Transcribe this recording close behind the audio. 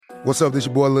What's up, this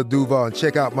your boy Lil Duval, and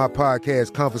check out my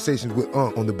podcast, Conversations with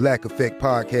Unc, on the Black Effect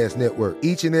Podcast Network.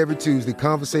 Each and every Tuesday,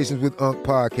 Conversations with Unc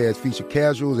podcast feature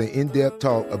casuals and in-depth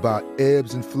talk about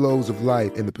ebbs and flows of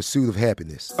life and the pursuit of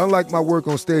happiness. Unlike my work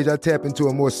on stage, I tap into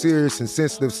a more serious and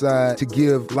sensitive side to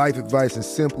give life advice and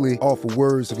simply offer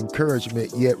words of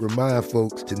encouragement, yet remind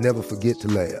folks to never forget to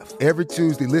laugh. Every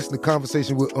Tuesday, listen to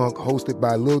Conversations with Unc, hosted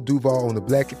by Lil Duval on the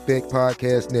Black Effect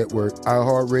Podcast Network,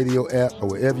 iHeartRadio app, or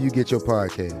wherever you get your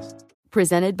podcasts.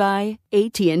 Presented by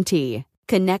AT&T.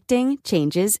 Connecting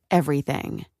changes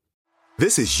everything.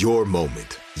 This is your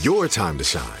moment, your time to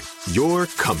shine, your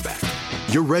comeback.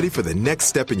 You're ready for the next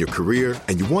step in your career,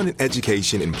 and you want an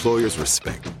education employers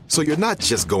respect. So you're not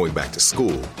just going back to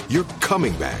school, you're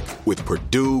coming back with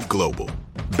Purdue Global.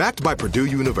 Backed by Purdue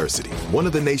University, one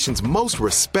of the nation's most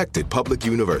respected public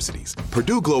universities,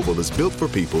 Purdue Global is built for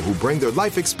people who bring their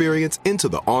life experience into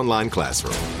the online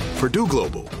classroom. Purdue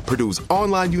Global, Purdue's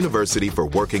online university for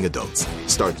working adults.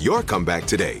 Start your comeback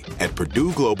today at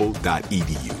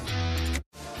purdueglobal.edu.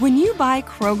 When you buy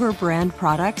Kroger brand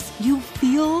products, you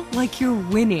feel like you're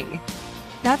winning.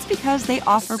 That's because they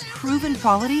offer proven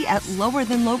quality at lower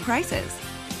than low prices.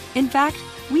 In fact,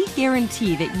 we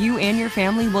guarantee that you and your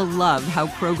family will love how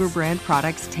Kroger brand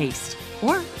products taste,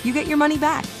 or you get your money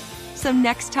back. So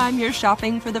next time you're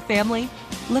shopping for the family,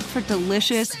 look for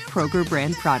delicious Kroger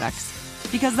brand products,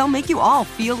 because they'll make you all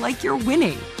feel like you're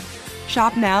winning.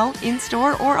 Shop now,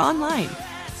 in-store, or online.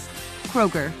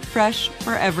 Kroger, fresh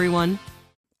for everyone.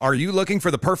 Are you looking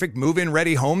for the perfect move-in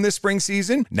ready home this spring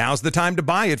season? Now's the time to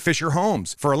buy at Fisher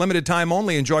Homes. For a limited time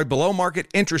only, enjoy below-market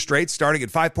interest rates starting at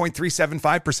 5.375%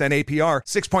 APR,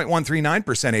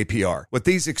 6.139% APR. With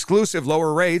these exclusive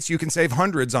lower rates, you can save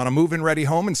hundreds on a move-in ready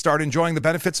home and start enjoying the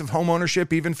benefits of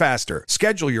homeownership even faster.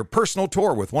 Schedule your personal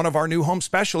tour with one of our new home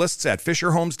specialists at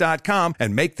FisherHomes.com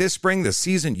and make this spring the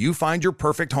season you find your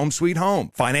perfect home sweet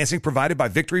home. Financing provided by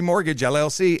Victory Mortgage,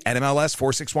 LLC, NMLS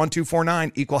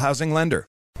 461249, Equal Housing Lender.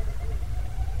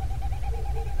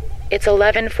 It's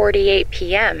 11:48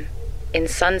 p.m. in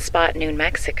Sunspot, New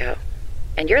Mexico,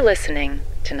 and you're listening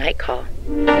to Night Call.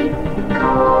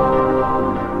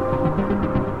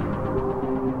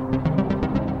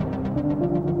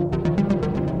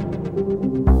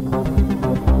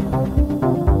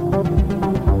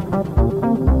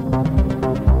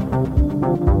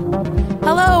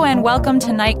 Hello, and welcome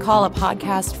to Night Call, a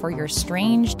podcast for your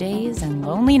strange days and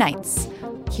lonely nights.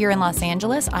 Here in Los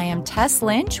Angeles, I am Tess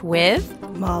Lynch with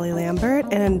Molly Lambert,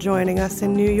 and joining us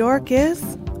in New York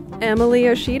is Emily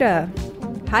Yoshida.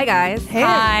 Hi, guys. Hey.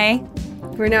 Hi.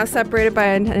 We're now separated by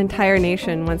an entire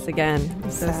nation once again.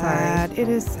 I'm so sad. sorry. It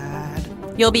is sad.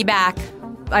 You'll be back.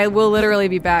 I will literally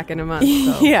be back in a month.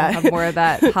 So Yeah. we'll have more of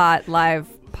that hot live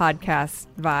podcast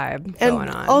vibe going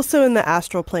on. Also in the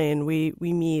astral plane, we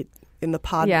meet in the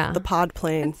pod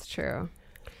plane. That's true.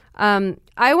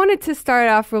 I wanted to start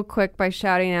off real quick by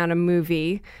shouting out a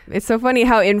movie. It's so funny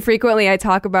how infrequently I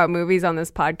talk about movies on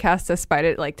this podcast, despite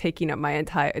it like taking up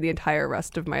the entire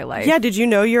rest of my life. Yeah, did you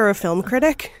know you're a film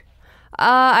critic?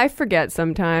 I forget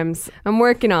sometimes. I'm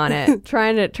working on it,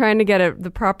 trying to get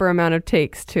the proper amount of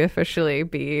takes to officially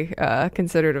be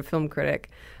considered a film critic.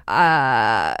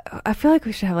 I feel like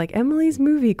we should have like Emily's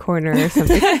Movie Corner or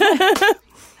something.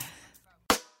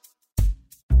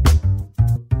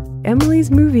 Emily's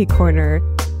Movie Corner.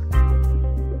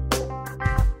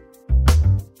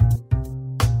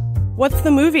 What's the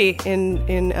movie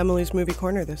in Emily's Movie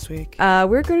Corner this week?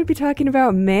 We're going to be talking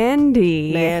about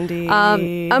Mandy.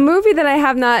 A movie that I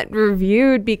have not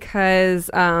reviewed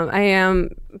because I am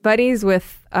buddies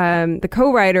with the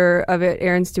co-writer of it,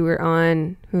 Aaron Stewart,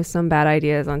 who has some bad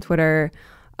ideas on Twitter.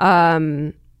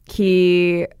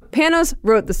 Panos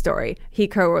wrote the story. He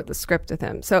co-wrote the script with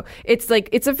him. So it's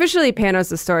officially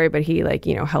Panos' story, but he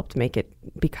helped make it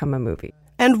become a movie.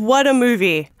 And what a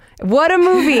movie. What a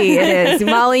movie it is.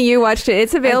 Molly, you watched it.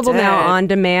 It's available now on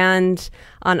demand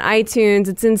on iTunes.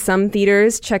 It's in some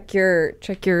theaters. Check your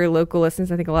local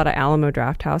listings. I think a lot of Alamo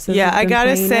Draft Houses. Yeah, I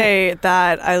gotta say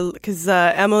that because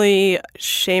Emily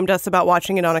shamed us about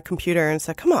watching it on a computer and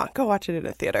said, "Come on, go watch it in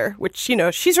a theater." Which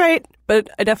she's right, but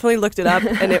I definitely looked it up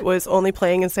and it was only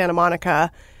playing in Santa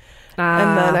Monica.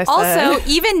 And then I said, also,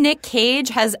 even Nick Cage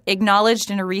has acknowledged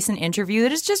in a recent interview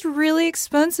that it's just really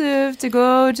expensive to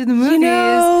go to the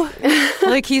movies.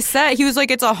 Like he said, he was like,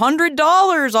 it's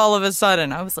 $100 all of a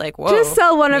sudden. I was like, whoa. Just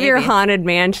sell one of your haunted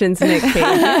mansions, Nick Cage. You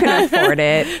can afford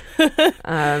it.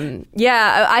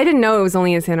 Yeah, I didn't know it was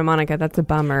only in Santa Monica. That's a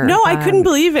bummer. No, I couldn't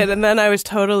believe it. And then I was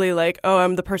totally like, oh,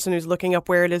 I'm the person who's looking up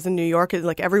where it is in New York. It's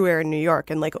like everywhere in New York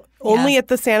and like only at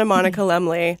the Santa Monica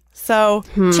Laemmle. So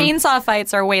chainsaw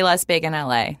fights are way less less big in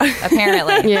LA,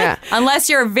 apparently. Yeah. Unless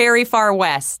you're very far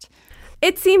west.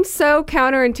 It seems so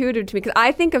counterintuitive to me because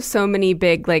I think of so many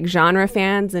big like genre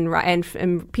fans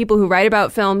and people who write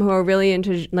about film who are really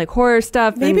into like horror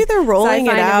stuff. Maybe they're rolling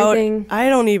it out. Everything. I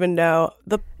don't even know.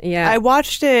 I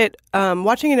watched it.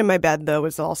 Watching it in my bed though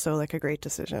was also like a great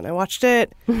decision. I watched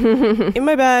it in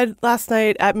my bed last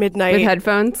night at midnight with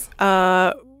headphones.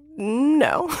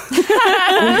 No.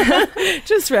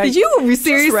 Just regular. Did you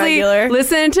seriously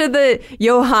listen to the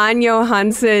Johan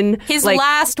Johansson? His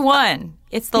last one.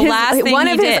 It's the last thing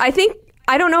he did.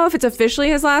 I don't know if it's officially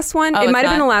his last one. Oh, it might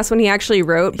have been the last one he actually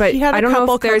wrote, but he had I don't know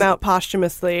if come there's out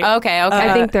posthumously. Okay.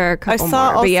 I think there are a couple more. I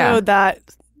saw more, also that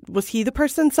was he the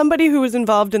person? Somebody who was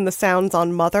involved in the sounds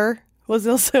on Mother was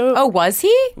also. Oh, was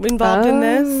he involved in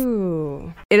this?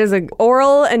 It is an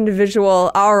aural and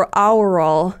visual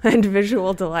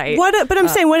delight. But I'm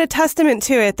saying what a testament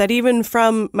to it that even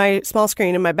from my small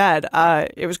screen in my bed,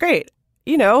 it was great.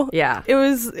 You know, yeah, it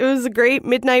was a great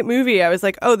midnight movie. I was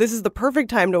like, oh, this is the perfect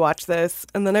time to watch this.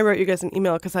 And then I wrote you guys an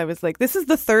email because I was like, this is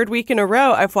the third week in a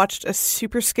row I've watched a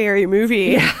super scary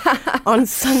movie on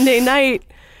Sunday night.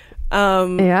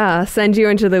 Send you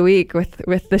into the week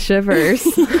with the shivers.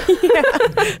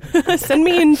 Send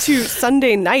me into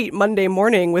Sunday night, Monday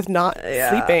morning with not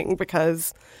sleeping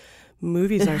because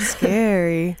movies are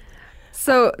scary.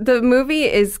 So the movie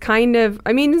is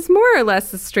it's more or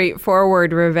less a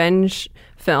straightforward revenge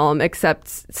film, except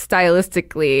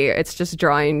stylistically, it's just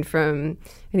drawing from,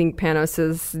 I think,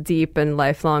 Panos's deep and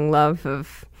lifelong love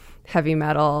of heavy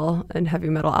metal and heavy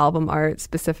metal album art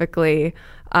specifically.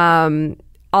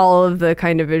 All of the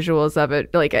kind of visuals of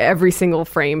it, like every single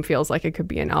frame feels like it could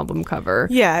be an album cover.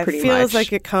 Yeah, it feels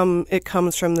like it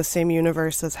comes from the same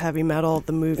universe as heavy metal,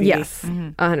 the movie. Yes,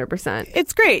 100%.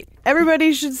 It's great.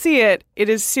 Everybody should see it. It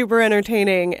is super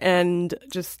entertaining and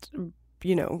just,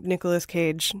 Nicolas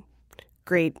Cage,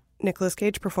 great Nicolas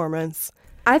Cage performance.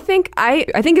 I think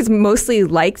it's mostly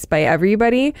liked by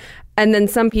everybody, and then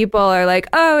some people are like,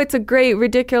 "Oh, it's a great,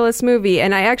 ridiculous movie,"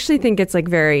 and I actually think it's like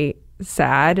very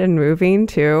sad and moving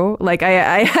too. Like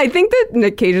I think that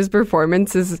Nick Cage's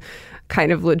performance is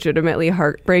kind of legitimately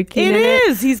heartbreaking. It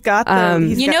is. He's got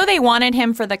them. They wanted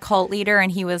him for the cult leader,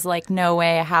 and he was like, "No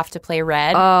way, I have to play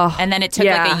Red." And then it took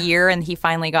like a year, and he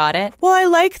finally got it. Well, I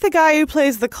like the guy who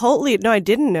plays the cult lead. No, I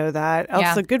didn't know that.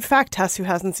 It's a good fact, Tess, who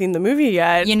hasn't seen the movie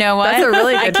yet. You know what? That's a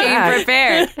really good fact.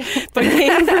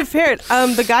 Came prepared.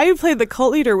 The guy who played the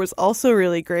cult leader was also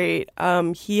really great.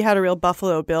 He had a real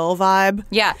Buffalo Bill vibe.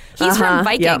 Yeah, he's from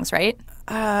Vikings, right?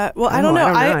 I don't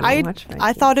know.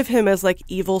 I thought of him as like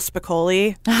evil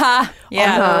Spicoli.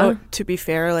 Although, to be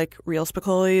fair, like real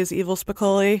Spicoli is evil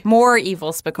Spicoli. More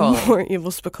evil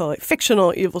Spicoli.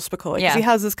 Fictional evil Spicoli. Because he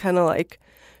has this kind of like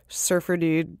surfer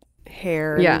dude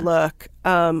hair and look.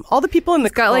 All the people in the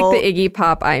got like the Iggy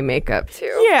Pop eye makeup too.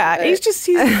 Yeah,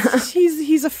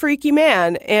 he's a freaky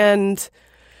man, and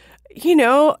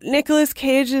Nicolas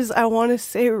Cage is, I want to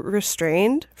say,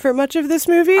 restrained for much of this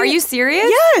movie. Are you serious?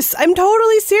 Yes, I'm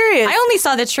totally serious. I only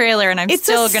saw the trailer, and it's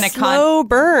still going to slow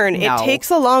burn. No. It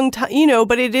takes a long time,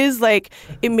 but it is like,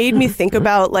 it made me think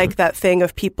about like that thing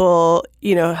of people,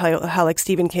 how like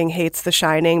Stephen King hates The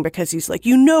Shining because he's like,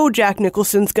 Jack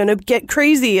Nicholson's going to get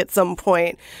crazy at some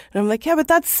point. And I'm like, yeah, but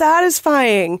that's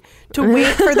satisfying to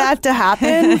wait for that to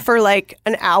happen for like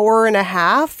an hour and a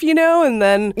half, and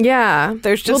then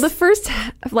there's just the first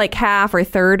like half or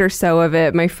third or so of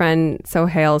it, my friend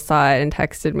Sohail saw it and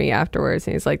texted me afterwards,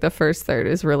 and he's like, the first third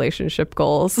is relationship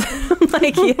goals.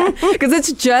 Like, yeah, because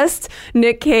it's just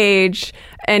Nick Cage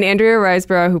and Andrea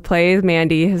Riseborough, who plays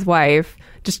Mandy, his wife,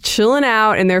 just chilling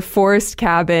out in their forest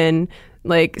cabin,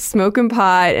 like smoking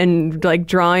pot and like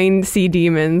drawing sea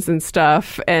demons and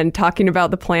stuff and talking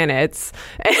about the planets.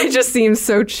 And it just seems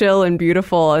so chill and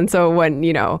beautiful. And so when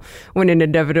it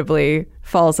inevitably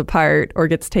falls apart or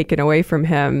gets taken away from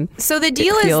him, so the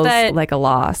deal is that like a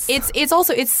loss. It's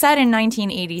set in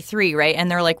 1983, right? And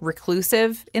they're like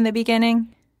reclusive in the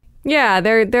beginning. Yeah,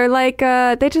 they're like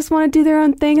they just want to do their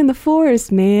own thing in the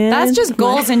forest, man. That's just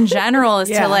goals in general, is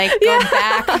to like go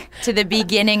back to the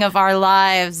beginning of our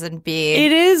lives and be.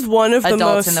 It is one of the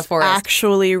most in the forest.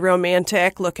 Actually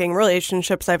romantic looking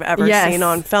relationships I've ever seen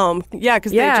on film. Yeah,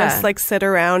 because they just like sit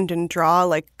around and draw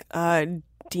like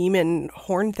demon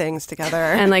horn things together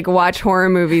and like watch horror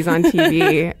movies on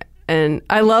TV. And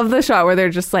I love the shot where they're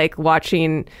just like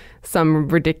watching some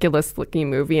ridiculous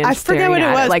looking movie and I forget what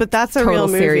it was, like, but that's a real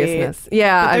movie. Seriousness.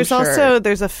 Yeah, but there's I'm sure.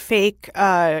 there's a fake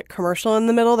commercial in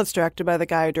the middle that's directed by the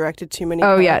guy who directed Too Many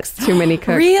Cooks. Oh yeah, it's Too Many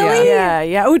Cooks. Really?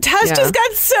 Yeah. Oh, Tess just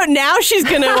got so now she's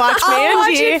gonna watch Mandy. I'll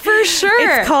watch it for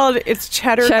sure. It's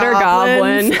Cheddar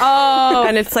Goblin. Oh,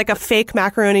 and it's like a fake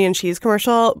macaroni and cheese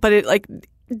commercial, but it like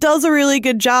does a really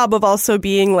good job of also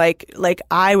being like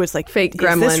I was like, fake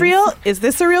Gremlins. Is this real? Is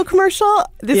this a real commercial?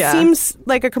 This seems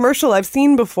like a commercial I've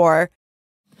seen before.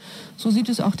 So sieht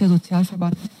es auch der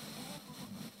Sozialverband.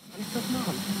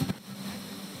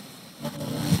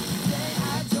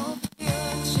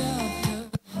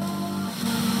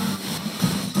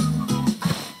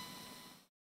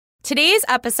 Today's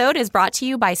episode is brought to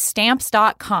you by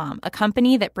Stamps.com, a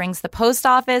company that brings the post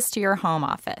office to your home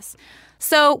office.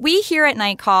 So we here at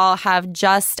Night Call have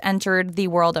just entered the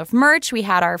world of merch. We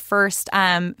had our first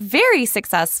very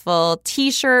successful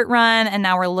T-shirt run, and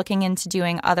now we're looking into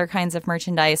doing other kinds of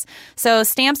merchandise. So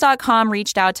Stamps.com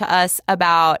reached out to us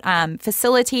about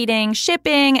facilitating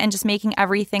shipping and just making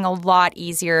everything a lot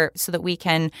easier so that we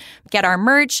can get our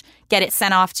merch, get it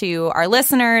sent off to our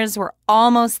listeners. We're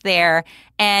almost there,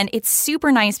 and it's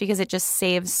super nice because it just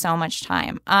saves so much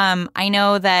time. I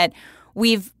know that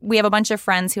we have a bunch of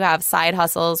friends who have side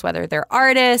hustles, whether they're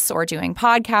artists or doing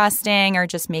podcasting or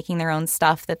just making their own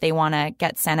stuff that they want to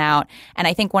get sent out. And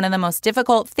I think one of the most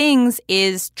difficult things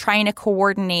is trying to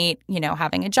coordinate,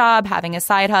 having a job, having a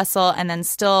side hustle, and then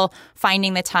still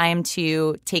finding the time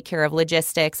to take care of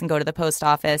logistics and go to the post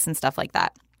office and stuff like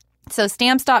that. So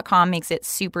Stamps.com makes it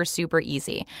super, super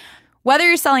easy. Whether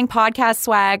you're selling podcast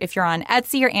swag, if you're on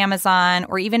Etsy or Amazon,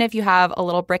 or even if you have a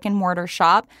little brick and mortar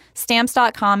shop,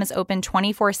 Stamps.com is open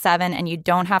 24/7 and you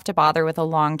don't have to bother with a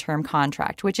long-term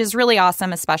contract, which is really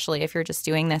awesome, especially if you're just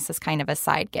doing this as kind of a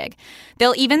side gig.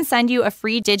 They'll even send you a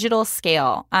free digital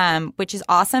scale, which is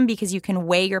awesome because you can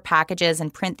weigh your packages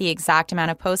and print the exact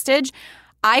amount of postage.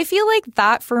 I feel like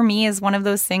that for me is one of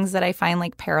those things that I find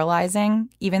like paralyzing,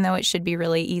 even though it should be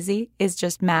really easy, is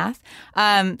just math.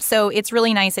 So it's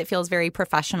really nice. It feels very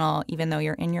professional, even though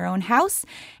you're in your own house.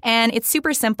 And it's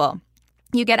super simple.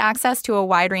 You get access to a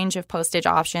wide range of postage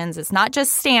options. It's not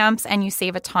just stamps, and you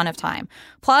save a ton of time.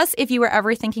 Plus, if you were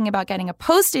ever thinking about getting a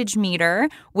postage meter,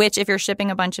 which if you're shipping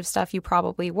a bunch of stuff, you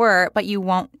probably were, but you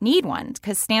won't need one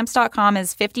because Stamps.com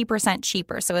is 50%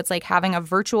 cheaper. So it's like having a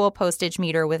virtual postage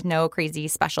meter with no crazy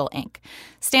special ink.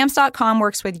 Stamps.com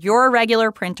works with your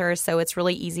regular printer, so it's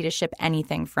really easy to ship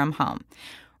anything from home.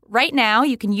 Right now,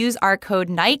 you can use our code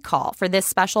NIGHTCALL for this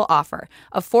special offer,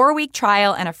 a 4-week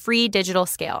trial and a free digital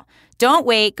scale. Don't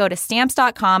wait. Go to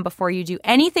Stamps.com before you do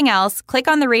anything else. Click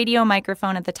on the radio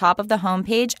microphone at the top of the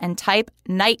homepage and type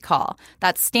NIGHTCALL.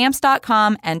 That's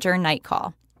Stamps.com. Enter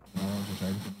NIGHTCALL.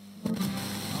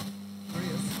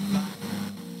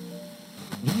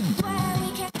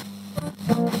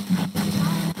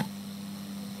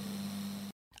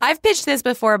 I've pitched this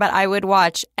before, but I would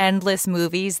watch endless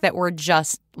movies that were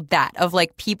just that, of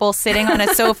like people sitting on a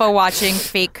sofa watching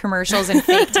fake commercials and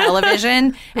fake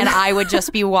television, and I would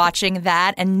just be watching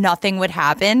that and nothing would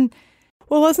happen.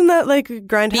 Well, wasn't that like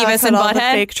Grindhouse Beavis had and all Butthead? The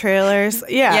fake trailers?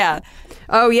 Yeah.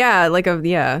 Oh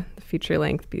yeah,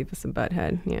 feature-length Beavis and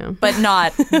Butthead, yeah. But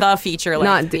not the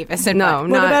feature-length Beavis and Butthead.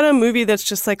 What about a movie that's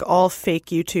just like all fake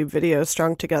YouTube videos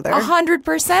strung together?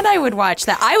 100% I would watch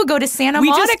that. I would go to Santa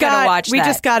Monica to watch that. We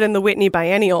just got in the Whitney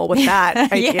Biennial with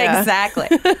that idea. Yeah, exactly.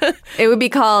 It would be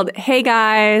called, "Hey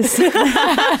guys."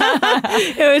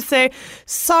 It would say,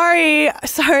 sorry,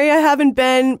 I haven't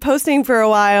been posting for a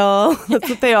while. That's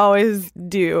what they always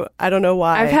do. I don't know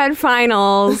why. I've had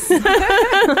finals.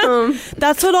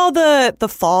 That's what all the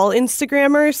fall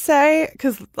Instagrammers say,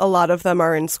 because a lot of them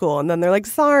are in school, and then they're like,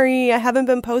 sorry, I haven't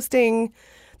been posting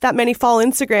that many fall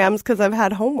Instagrams because I've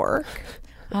had homework.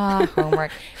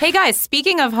 Homework. Hey guys,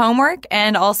 speaking of homework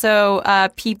and also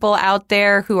people out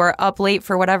there who are up late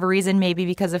for whatever reason, maybe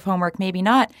because of homework, maybe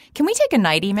not, can we take a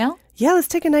night email? Yeah, let's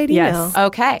take a night email.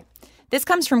 Okay. This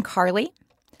comes from Carly.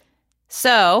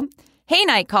 So, hey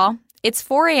Night Call. It's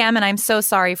 4 a.m. and I'm so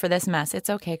sorry for this mess. It's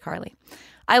okay, Carly.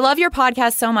 I love your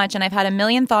podcast so much, and I've had a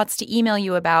million thoughts to email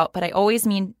you about, but I always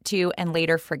mean to and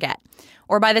later forget.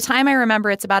 Or by the time I remember,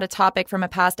 it's about a topic from a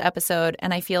past episode,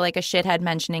 and I feel like a shithead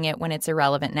mentioning it when it's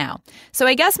irrelevant now. So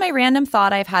I guess my random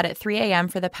thought I've had at 3 a.m.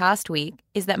 for the past week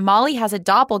is that Molly has a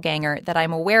doppelganger that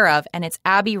I'm aware of, and it's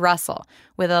Abby Russell,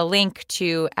 with a link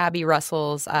to Abby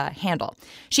Russell's handle.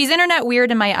 She's internet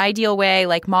weird in my ideal way,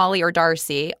 like Molly or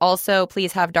Darcy. Also,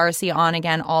 please have Darcy on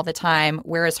again all the time.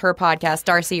 Where is her podcast?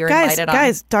 Darcy, you're invited on.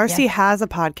 Guys, Darcy has a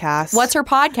podcast. What's her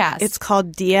podcast? It's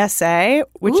called DSA,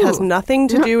 which has nothing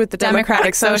to do with the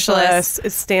Democratic Socialists.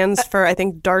 It stands for, I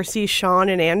think, Darcy, Sean,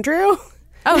 and Andrew.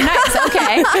 Oh, nice.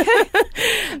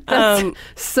 Okay.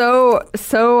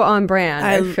 So on brand,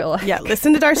 I feel like. Yeah,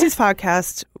 listen to Darcy's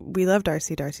podcast. We love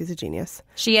Darcy. Darcy's a genius.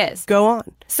 She is. Go on.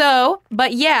 So,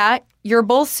 but yeah, you're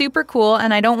both super cool,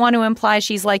 and I don't want to imply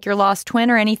she's like your lost twin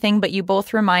or anything, but you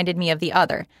both reminded me of the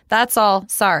other. That's all.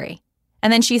 Sorry.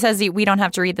 And then she says we don't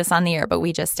have to read this on the air, but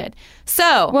we just did.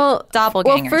 So, doppelgangers.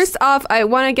 Well, first off, I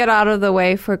want to get out of the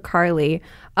way for Carly.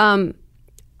 Our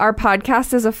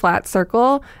podcast is a flat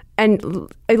circle. And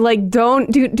like,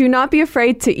 do not be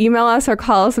afraid to email us or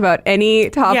call us about any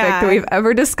topic that we've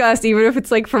ever discussed, even if it's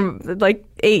like from like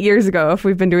 8 years ago. If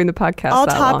we've been doing the podcast, all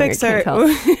that topics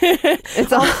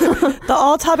long,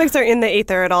 all topics are in the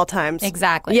ether at all times.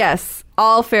 Exactly. Yes,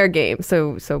 all fair game.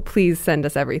 So please send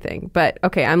us everything. But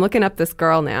okay, I'm looking up this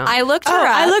girl now. I looked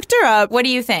her up. What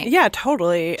do you think? Yeah,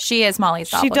 totally. She is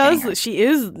Molly's doppelganger. She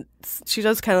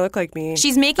does kind of look like me.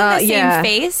 She's making the same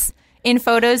face in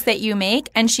photos that you make,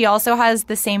 and she also has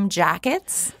the same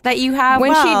jackets that you have.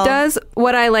 When she does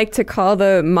what I like to call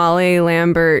the Molly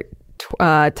Lambert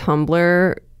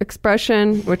Tumblr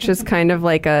expression, which is kind of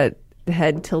like a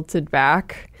head tilted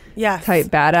back type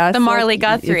badass. The Marley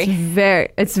Guthrie.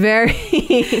 It's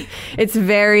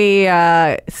very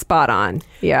spot on.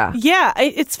 Yeah. Yeah.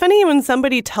 It's funny when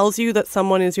somebody tells you that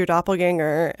someone is your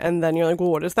doppelganger, and then you're like,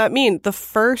 well, what does that mean? The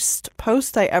first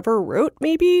post I ever wrote,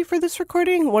 maybe for this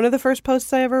recording, one of the first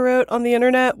posts I ever wrote on the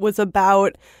internet was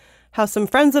about how some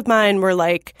friends of mine were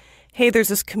like, hey, there's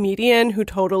this comedian who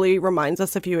totally reminds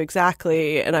us of you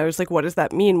exactly. And I was like, what does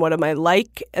that mean? What am I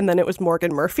like? And then it was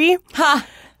Morgan Murphy. Ha!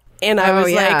 And I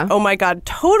was like, oh my God,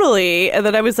 totally. And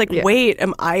then I was like, wait,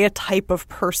 am I a type of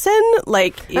person?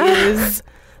 Like, is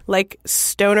like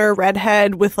stoner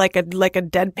redhead with like a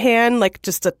deadpan, like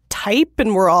just a type,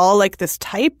 and we're all like this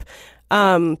type.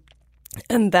 And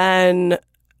then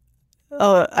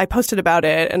I posted about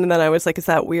it, and then I was like, is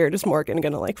that weird? Is Morgan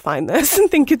gonna like find this and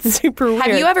think it's super weird?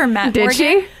 Have you ever met Morgan? Did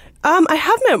she? I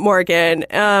have met Morgan.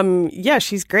 Yeah,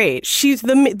 she's great. She's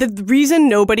the reason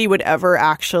nobody would ever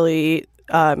actually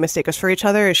mistake us for each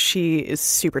other is she is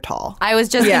super tall. I was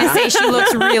just going to say she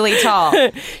looks really tall.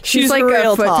 She's like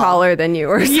a foot taller than you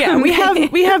or something. Yeah,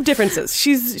 we have differences.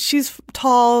 She's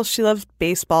tall. She loves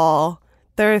baseball.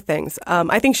 There are things.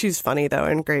 I think she's funny though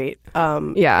and great.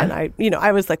 And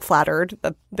I was like flattered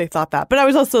that they thought that, but I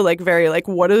was also like very like,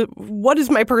 what is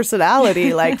my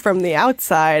personality like from the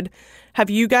outside? Have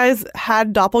you guys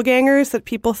had doppelgangers that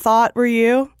people thought were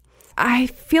you? I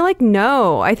feel like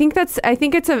no. I think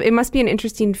it must be an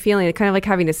interesting feeling, kind of like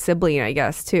having a sibling, I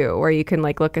guess, too, where you can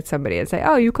like look at somebody and say,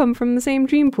 oh, you come from the same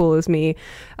gene pool as me,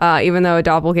 even though a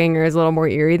doppelganger is a little more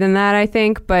eerie than that, I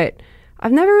think. But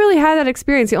I've never really had that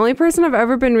experience. The only person I've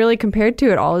ever been really compared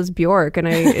to at all is Bjork, and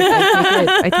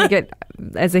I take it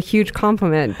as a huge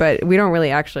compliment, but we don't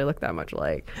really actually look that much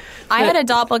alike. I had a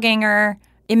doppelganger.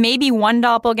 It may be one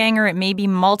doppelganger, it may be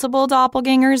multiple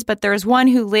doppelgangers, but there's one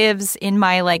who lives in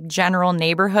my like general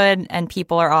neighborhood, and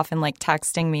people are often like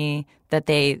texting me that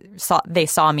they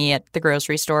saw me at the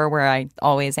grocery store where I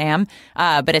always am,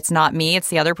 but it's not me, it's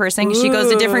the other person. She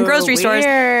goes to different grocery stores.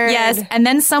 Yes, and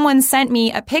then someone sent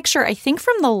me a picture, I think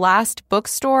from the last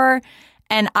bookstore.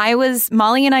 And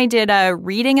Molly and I did a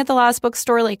reading at the last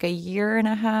bookstore like a year and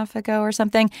a half ago or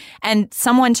something. And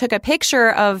someone took a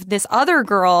picture of this other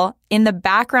girl in the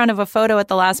background of a photo at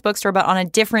the last bookstore, but on a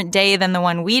different day than the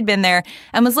one we'd been there.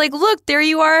 And was like, look, there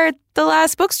you are at the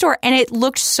last bookstore. And it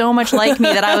looked so much like me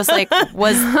that I was like,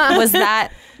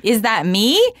 is that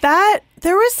me?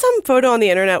 There was some photo on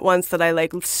the internet once that I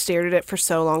like stared at it for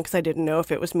so long because I didn't know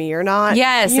if it was me or not.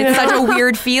 Yes, it's such a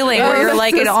weird feeling where you're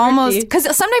like, it almost, because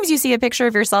sometimes you see a picture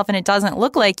of yourself and it doesn't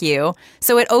look like you.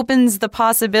 So it opens the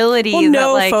possibility that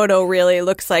no like, photo really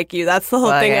looks like you. That's the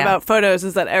whole thing about photos,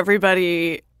 is that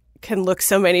everybody can look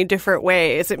so many different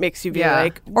ways. It makes you be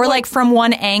like... Or like from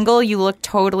one angle, you look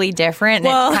totally different,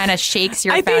 and it kind of shakes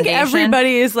your foundation. I think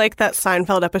everybody is like that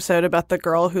Seinfeld episode about the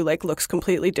girl who like looks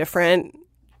completely different.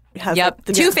 The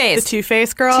Two-Faced. The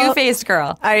Two-Faced girl. Two-Faced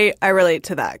girl. I relate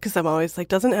to that because I'm always like,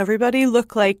 doesn't everybody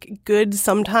look like good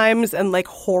sometimes and like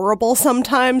horrible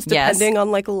sometimes, depending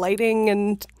on like lighting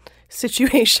and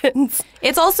situations?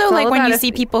 It's also like when you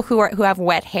see people who have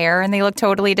wet hair and they look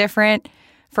totally different.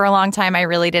 For a long time, I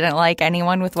really didn't like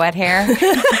anyone with wet hair,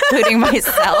 including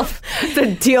myself. It's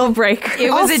a deal breaker. It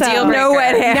was a deal breaker. No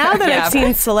wet hair. Now that I've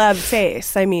seen Celeb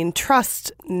Face, I mean,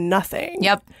 trust nothing.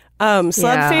 Yep.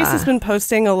 Celeb Face has been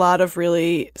posting a lot of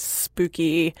really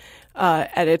spooky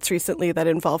edits recently that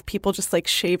involve people just like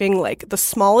shaving like the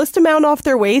smallest amount off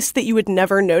their waist that you would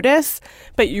never notice,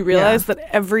 but you realize that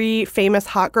every famous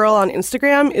hot girl on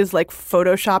Instagram is like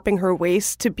photoshopping her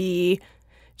waist to be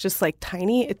just like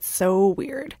tiny. It's so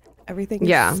weird. Everything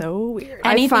is so weird.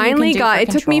 I finally got, it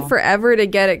took me forever to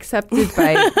get accepted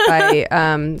by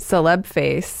Celeb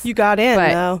Face. You got in,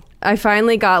 though. I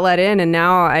finally got let in, and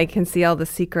now I can see all the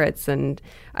secrets. And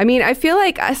I mean, I feel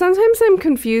like sometimes I'm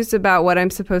confused about what I'm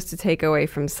supposed to take away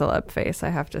from Celeb Face, I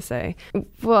have to say.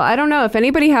 Well, I don't know. If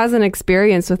anybody has an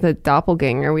experience with a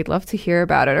doppelganger, we'd love to hear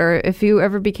about it. Or if you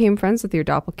ever became friends with your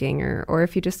doppelganger, or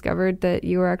if you discovered that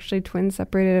you were actually twins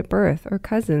separated at birth, or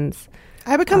cousins.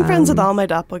 I become friends with all my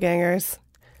doppelgangers.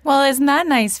 Well, isn't that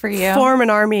nice for you? Form an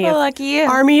army. Well, lucky you.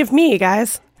 Army of me,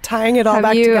 guys. Tying it all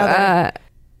back together.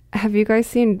 Have you guys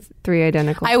seen Three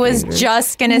Identical Strangers? I was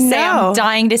just going to say, I'm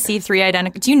dying to see Three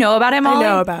Identical. Do you know about it, Molly? I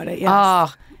know about it, yes.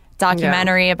 Oh,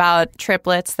 documentary about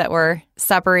triplets that were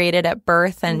separated at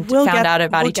birth and found out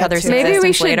about each other's existence Maybe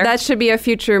we should. later. That should be a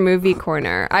future movie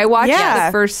corner. I watched the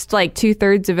first like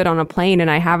 2/3 of it on a plane, and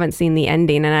I haven't seen the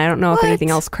ending, and I don't know if anything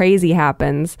else crazy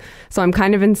happens. So I'm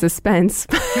kind of in suspense.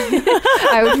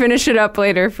 I would finish it up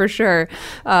later for sure.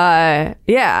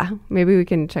 Yeah, maybe we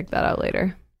can check that out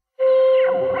later.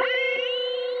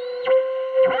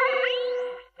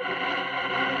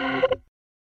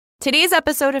 Today's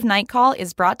episode of Night Call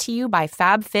is brought to you by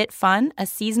FabFitFun, a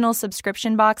seasonal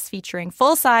subscription box featuring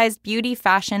full-sized beauty,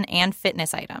 fashion, and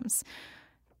fitness items.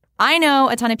 I know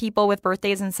a ton of people with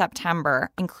birthdays in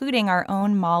September, including our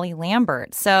own Molly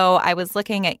Lambert. So I was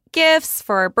looking at gifts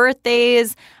for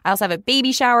birthdays. I also have a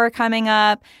baby shower coming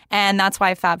up, and that's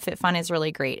why FabFitFun is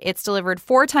really great. It's delivered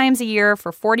 4 times a year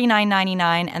for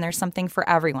 $49.99, and there's something for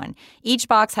everyone. Each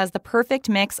box has the perfect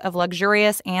mix of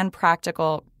luxurious and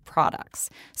practical products.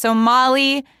 So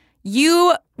Molly,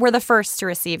 you were the first to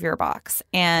receive your box,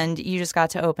 and you just got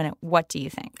to open it. What do you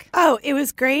think? Oh, it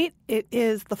was great. It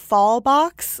is the fall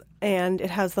box, and it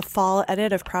has the fall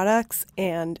edit of products,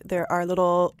 and there are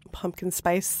little pumpkin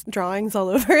spice drawings all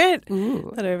over it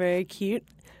that are very cute.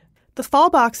 The fall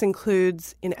box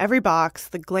includes, in every box,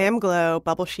 the Glam Glow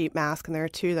Bubble Sheet Mask, and there are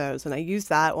 2 of those, and I used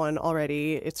that one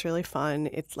already. It's really fun.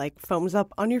 It's like foams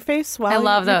up on your face while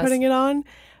you're putting it on.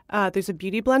 There's a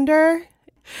beauty blender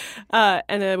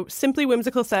and a Simply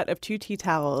Whimsical set of 2 tea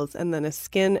towels, and then a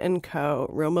Skin & Co.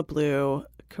 Roma Blue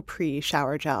Capri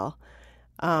shower gel.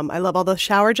 I love all the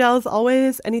shower gels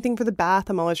always. Anything for the bath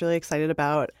I'm always really excited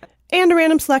about. And a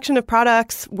random selection of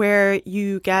products where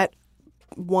you get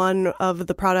one of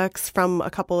the products from a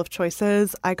couple of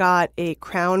choices. I got a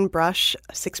Crown brush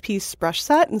 6-piece brush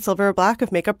set in silver or black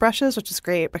of makeup brushes, which is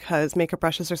great because makeup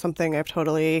brushes are something I've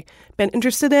totally been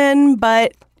interested in,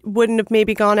 but wouldn't have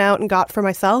maybe gone out and got for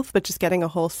myself, but just getting a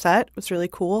whole set was really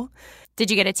cool.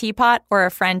 Did you get a teapot or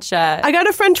a French? I got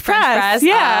a French press.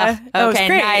 Yeah.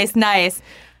 Okay, nice.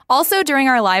 Also, during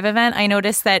our live event, I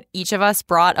noticed that each of us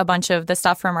brought a bunch of the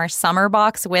stuff from our summer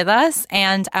box with us,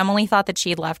 and Emily thought that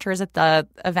she'd left hers at the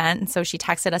event, and so she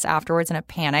texted us afterwards in a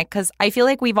panic, because I feel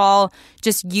like we've all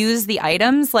just used the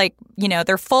items. Like, you know,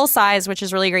 they're full size, which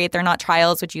is really great. They're not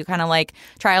trials, which you kind of like.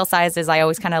 Trial sizes, I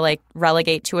always kind of like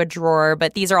relegate to a drawer,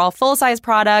 but these are all full-size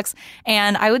products,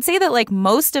 and I would say that like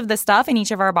most of the stuff in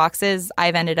each of our boxes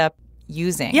I've ended up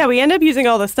using. Yeah, we end up using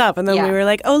all the stuff, and then we were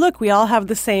like, oh, look, we all have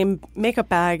the same makeup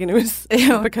bag, and it was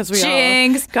because we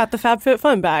all got the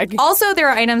FabFitFun bag. Also, there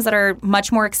are items that are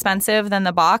much more expensive than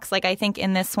the box. Like, I think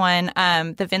in this one,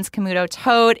 the Vince Camuto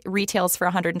tote retails for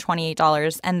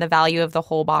 $128, and the value of the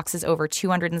whole box is over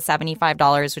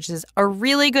 $275, which is a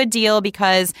really good deal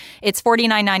because it's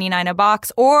 $49.99 a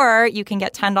box, or you can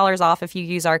get $10 off if you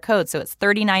use our code. So it's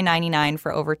 $39.99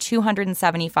 for over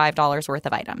 $275 worth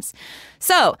of items.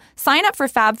 So sign up for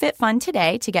FabFitFun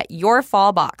today to get your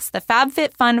fall box. The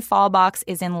FabFitFun fall box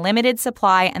is in limited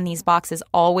supply, and these boxes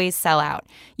always sell out.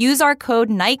 Use our code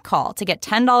NIGHTCALL to get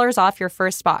 $10 off your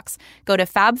first box. Go to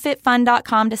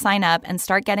fabfitfun.com to sign up and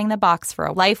start getting the box for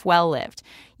a life well lived.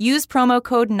 Use promo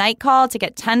code NIGHTCALL to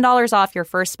get $10 off your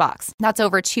first box. That's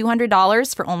over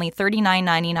 $200 for only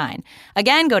 $39.99.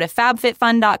 Again, go to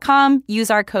fabfitfun.com,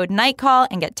 use our code NIGHTCALL,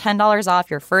 and get $10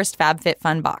 off your first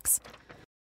FabFitFun box.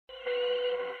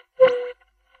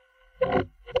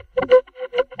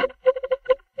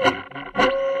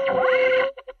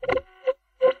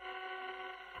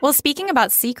 Well, speaking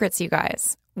about secrets, you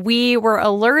guys, we were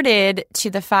alerted to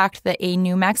the fact that a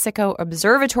New Mexico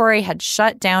observatory had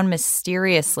shut down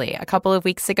mysteriously a couple of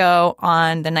weeks ago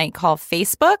on the Night Call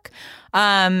Facebook.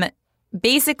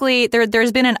 Basically,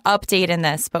 there's been an update in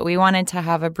this, but we wanted to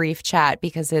have a brief chat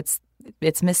because it's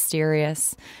it's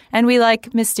mysterious. And we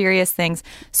like mysterious things.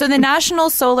 So the National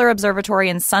Solar Observatory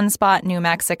in Sunspot, New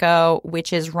Mexico,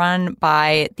 which is run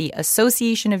by the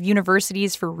Association of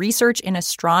Universities for Research in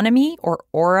Astronomy, or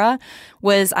AURA,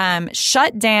 was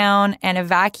shut down and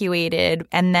evacuated,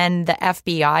 and then the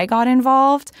FBI got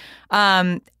involved.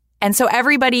 And so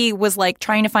everybody was like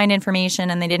trying to find information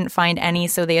and they didn't find any.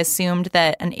 So they assumed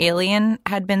that an alien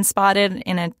had been spotted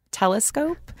in a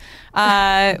telescope.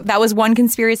 That was one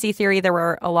conspiracy theory. There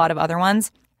were a lot of other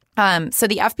ones. So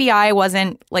the FBI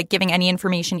wasn't like giving any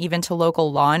information even to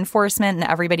local law enforcement, and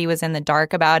everybody was in the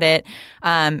dark about it.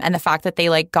 And the fact that they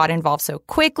like got involved so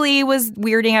quickly was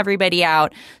weirding everybody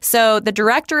out. So the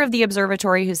director of the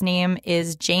observatory, whose name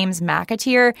is James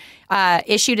McAteer,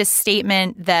 issued a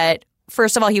statement that,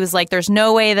 first of all, he was like, there's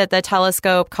no way that the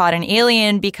telescope caught an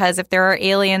alien, because if there are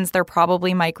aliens, they're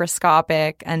probably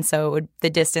microscopic. And so the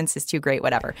distance is too great,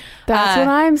 whatever. That's what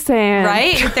I'm saying.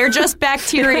 Right? They're just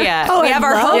bacteria. We have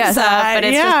our hopes up, but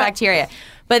it's just bacteria.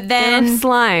 But then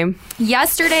slime.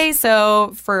 Yesterday,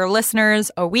 so for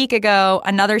listeners, a week ago,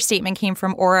 another statement came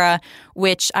from AURA,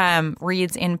 which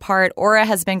reads in part, AURA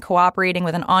has been cooperating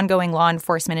with an ongoing law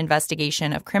enforcement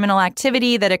investigation of criminal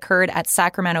activity that occurred at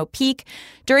Sacramento Peak.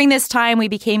 During this time, we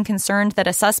became concerned that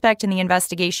a suspect in the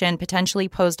investigation potentially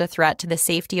posed a threat to the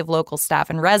safety of local staff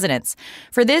and residents.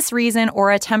 For this reason,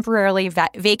 AURA temporarily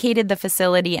vacated the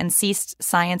facility and ceased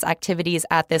science activities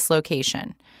at this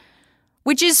location.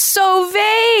 Which is so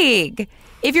vague.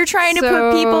 If you're trying to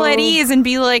put people at ease and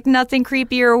be like, nothing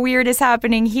creepy or weird is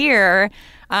happening here.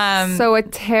 So a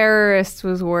terrorist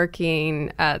was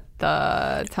working at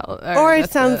the... Or it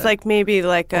sounds like maybe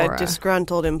like a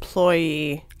disgruntled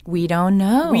employee. We don't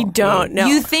know. We don't know.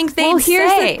 You think they'd say.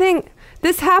 Here's the thing.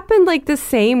 This happened like the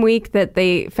same week that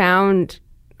they found,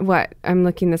 I'm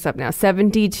looking this up now,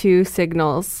 72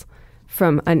 signals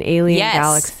from an alien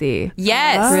galaxy.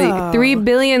 Yes. 3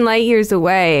 billion light years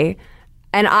away.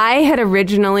 And I had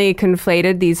originally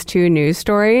conflated these two news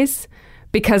stories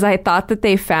because I thought that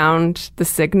they found the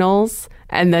signals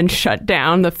and then shut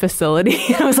down the facility.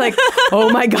 I was like, oh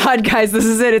my God, guys, this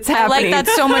is it. It's happening. Like,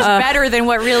 that's so much better than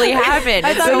what really happened.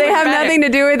 So they have nothing to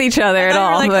do with each other at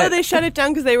all. Like, they shut it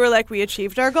down because they were like, we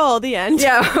achieved our goal, the end.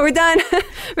 Yeah, we're done.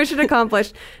 Mission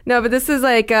accomplished. No, but this is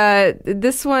like,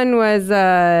 this one was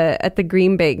at the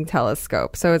Green Bank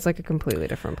Telescope. So it's like a completely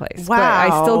different place. Wow. But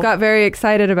I still got very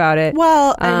excited about it.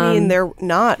 Well, I mean, they're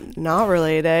not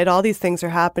related. All these things are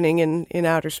happening in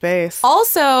outer space.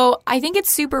 Also, I think it's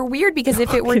super weird because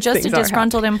if it were just a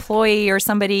disgruntled employee or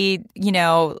somebody, you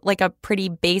know, like a pretty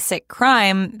basic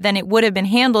crime, then it would have been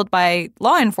handled by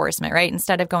law enforcement, right?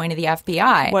 Instead of going to the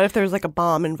FBI. What if there was like a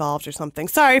bomb involved or something?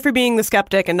 Sorry for being the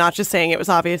skeptic and not just saying it was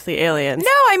obviously aliens. No,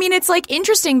 I mean, it's like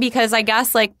interesting because I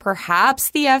guess like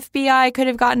perhaps the FBI could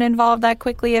have gotten involved that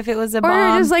quickly if it was a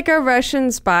bomb. Or just like a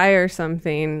Russian spy or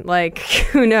something. Like,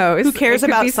 who knows? Who cares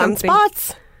about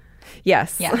sunspots?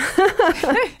 Yes. Yeah.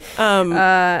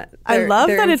 I love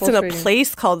that it's in a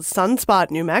place called Sunspot,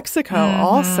 New Mexico. Mm-hmm.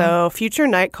 Also, future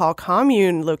night call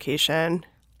commune location.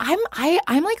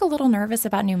 I'm like a little nervous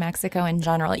about New Mexico in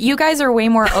general. You guys are way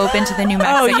more open to the New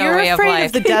Mexico way of life. You're afraid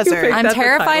of the desert. I'm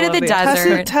terrified of the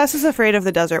desert. Tess is afraid of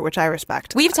the desert, which I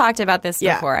respect. We've talked about this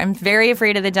before. I'm very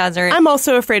afraid of the desert. I'm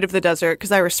also afraid of the desert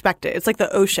because I respect it. It's like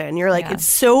the ocean. You're like, it's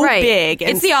so big.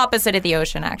 And it's the opposite of the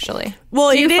ocean, actually.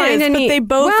 Well, it is, but they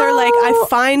both are like, I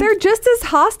find... They're just as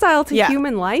hostile to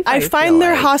human life, I find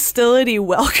their hostility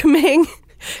welcoming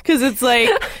because it's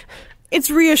like... It's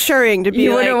reassuring to be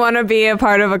You wouldn't want to be a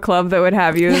part of a club that would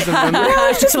have you as a member.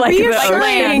 It's like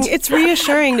reassuring. It's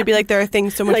reassuring to be like, there are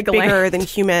things so much like bigger than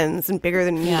humans and bigger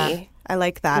than me. I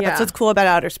like that. That's what's cool about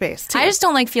outer space, too. I just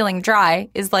don't like feeling dry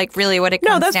is like really what it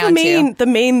comes down to. No, that's the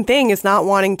main thing is not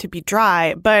wanting to be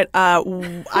dry. But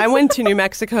I went to New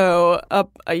Mexico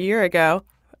a year ago.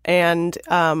 And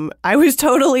I was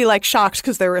totally like shocked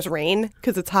because there was rain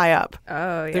because it's high up.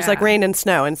 Oh, yeah. There's like rain and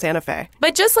snow in Santa Fe.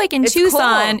 But just like in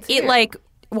Tucson, it like,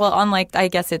 well, unlike, I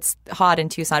guess it's hot in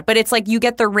Tucson, but it's like you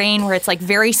get the rain where it's like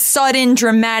very sudden,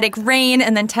 dramatic rain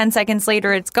and then 10 seconds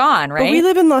later it's gone, right? But we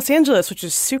live in Los Angeles, which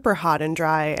is super hot and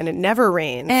dry and it never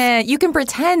rains. You can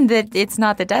pretend that it's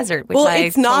not the desert, which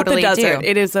it's not totally the desert. do.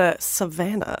 It is a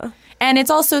savanna. And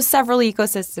it's also several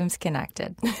ecosystems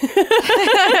connected.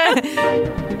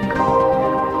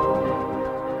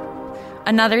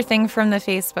 Another thing from the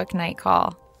Facebook night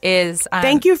call. is...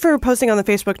 Thank you for posting on the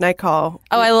Facebook Night Call.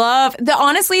 Oh, I love...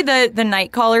 Honestly, the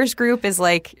Night Callers group is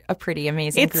like a pretty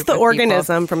amazing group. It's the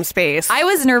organism from space. I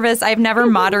was nervous. I've never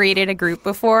moderated a group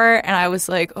before, and I was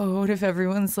like, oh, what if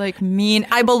everyone's like mean?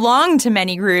 I belong to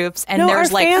many groups, and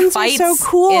there's like fans fights are so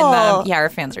cool. in them. Yeah, our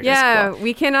fans are just cool.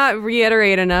 We cannot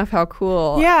reiterate enough how cool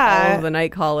all of the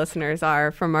Night Call listeners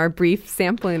are from our brief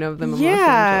sampling of them in Los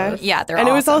Angeles. Yeah, they're And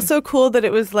awesome. it was also cool that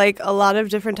it was like a lot of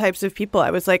different types of people.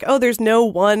 I was like, oh, there's no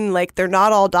one, like they're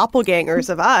not all doppelgangers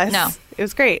of us. No. It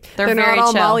was great. They're not very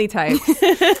all chill. Molly types.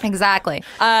 Exactly.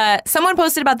 Someone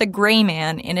posted about the Gray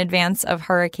Man in advance of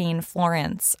Hurricane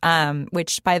Florence,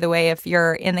 which, by the way, if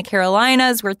you're in the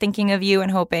Carolinas, we're thinking of you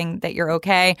and hoping that you're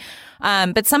okay.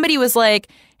 But somebody was like,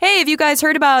 hey, have you guys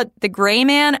heard about the Gray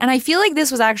Man? And I feel like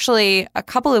this was actually a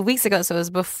couple of weeks ago. So it was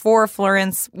before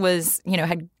Florence was,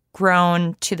 had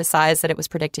grown to the size that it was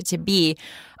predicted to be.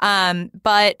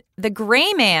 But the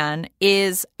Gray Man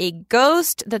is a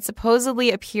ghost that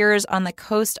supposedly appears on the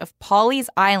coast of Pawleys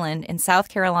Island in South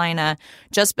Carolina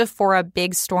just before a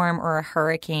big storm or a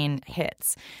hurricane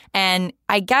hits. And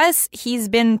I guess he's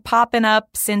been popping up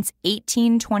since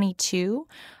 1822.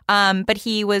 But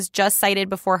he was just sighted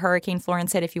before Hurricane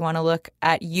Florence hit. If you want to look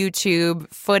at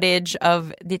YouTube footage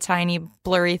of the tiny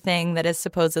blurry thing that is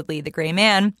supposedly the Gray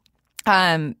Man,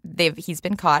 he's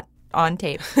been caught on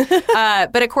tape.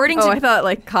 But according to... I thought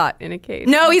like caught in a cage.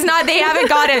 No, he's not. They haven't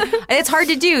got him. It's hard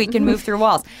to do. He can move through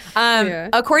walls.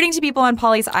 According to people on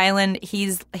Pawleys Island,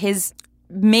 his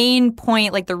main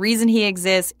point, like the reason he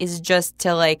exists is just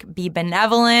to like be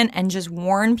benevolent and just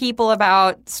warn people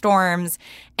about storms.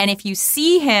 And if you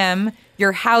see him,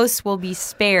 your house will be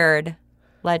spared,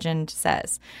 legend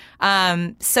says.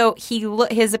 So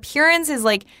his appearance is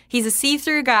like he's a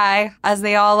see-through guy, as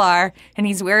they all are, and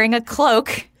he's wearing a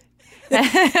cloak,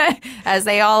 as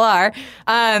they all are.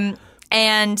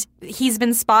 And he's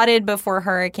been spotted before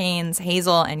hurricanes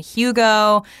Hazel and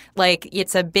Hugo. Like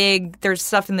there's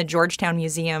stuff in the Georgetown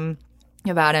Museum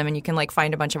about him, and you can like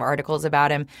find a bunch of articles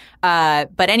about him.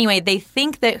 But anyway, they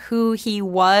think that who he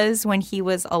was when he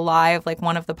was alive, like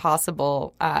one of the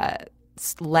possible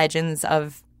legends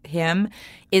of him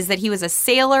is that he was a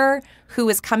sailor who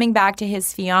was coming back to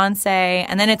his fiance,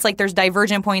 and then it's like there's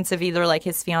divergent points of either like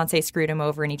his fiance screwed him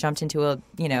over and he jumped into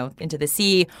into the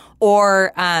sea,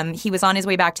 or he was on his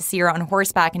way back to see her on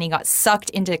horseback and he got sucked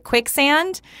into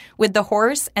quicksand with the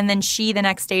horse, and then she the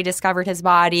next day discovered his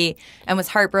body and was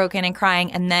heartbroken and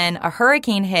crying, and then a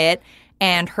hurricane hit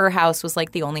and her house was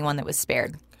like the only one that was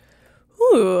spared.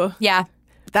 Ooh. Yeah.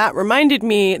 That reminded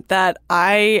me that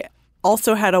I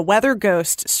also had a weather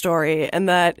ghost story, and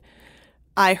that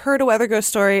I heard a weather ghost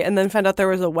story and then found out there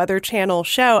was a Weather Channel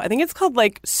show. I think it's called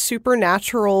like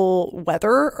Supernatural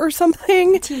Weather or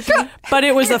something. But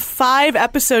it was a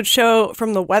 5-episode show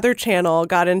from the Weather Channel,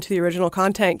 got into the original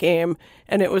content game,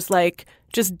 and it was like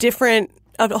just a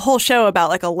whole show about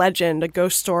like a legend, a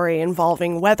ghost story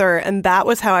involving weather. And that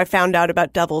was how I found out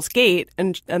about Devil's Gate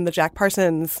and the Jack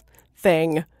Parsons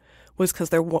thing. Was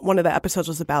because one of the episodes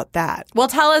was about that. Well,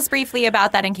 tell us briefly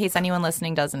about that in case anyone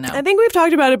listening doesn't know. I think we've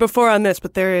talked about it before on this,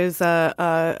 but there is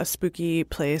a spooky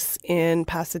place in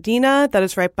Pasadena that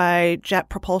is right by Jet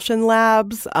Propulsion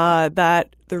Labs.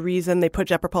 That the reason they put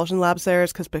Jet Propulsion Labs there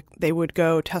is because they would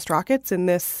go test rockets in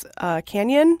this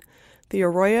canyon, the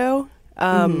Arroyo.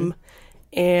 And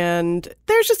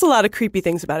there's just a lot of creepy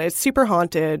things about it. It's super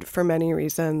haunted for many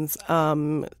reasons.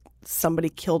 Somebody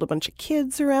killed a bunch of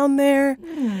kids around there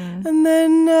and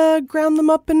then ground them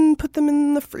up and put them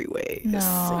in the freeways. No.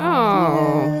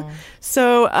 Yeah.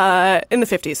 So in the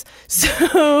 50s.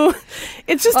 So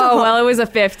it's just it was a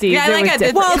 50s. Yeah, don't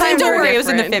worry, it was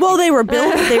in the 50s. Well, they were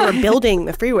building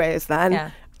the freeways then.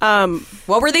 Yeah.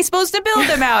 What were they supposed to build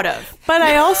them out of? But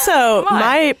I also,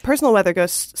 my personal weather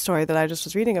ghost story that I just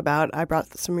was reading about, I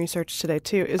brought some research today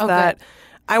too, is that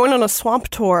I went on a swamp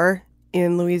tour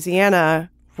in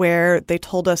Louisiana where they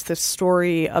told us this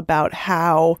story about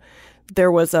how there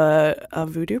was a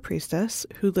voodoo priestess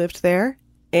who lived there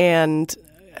and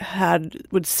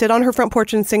would sit on her front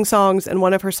porch and sing songs. And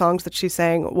one of her songs that she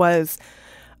sang was,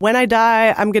 "When I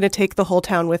die, I'm going to take the whole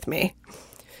town with me."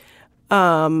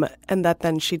 And that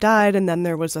then she died, and then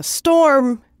there was a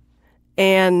storm,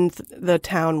 and the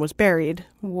town was buried.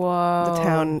 Whoa. The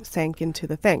town sank into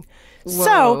the thing. Whoa.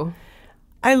 So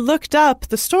I looked up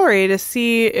the story to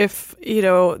see if,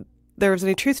 there was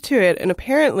any truth to it. And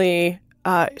apparently,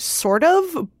 sort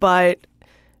of, but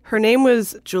her name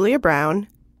was Julia Brown.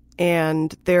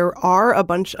 And there are a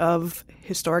bunch of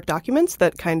historic documents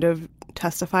that kind of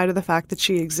testify to the fact that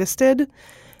she existed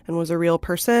and was a real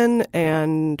person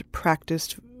and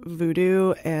practiced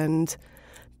voodoo and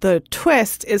the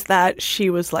twist is that she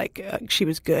was she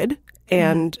was good,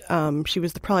 and she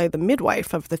was probably the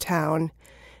midwife of the town.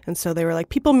 And so they were like,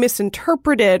 people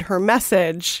misinterpreted her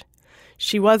message.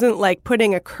 She wasn't like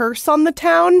putting a curse on the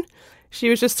town. She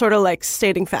was just sort of like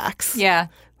stating facts. Yeah.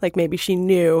 Like maybe she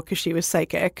knew because she was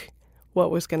psychic what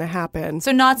was going to happen.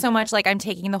 So not so much like I'm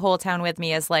taking the whole town with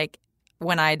me as like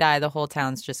when I die, the whole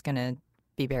town's just going to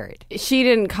be buried. She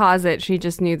didn't cause it. She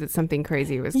just knew that something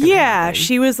crazy was going to happen.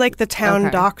 She was like the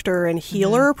town doctor and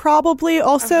healer probably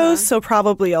also. So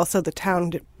probably also the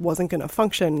town wasn't going to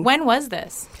function. When was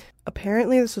this?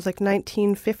 Apparently this was like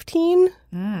 1915.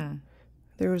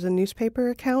 There was a newspaper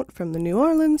account from the New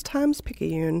Orleans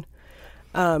Times-Picayune.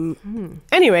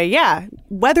 Anyway, yeah,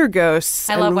 weather ghosts.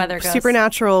 I love weather ghosts.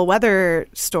 Supernatural weather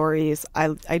stories.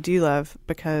 I do love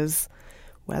because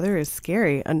weather is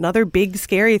scary. Another big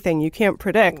scary thing you can't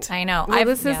predict. I know. Well,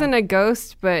 this isn't a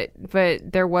ghost, but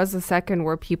there was a second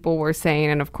where people were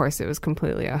saying, and of course it was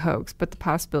completely a hoax, but the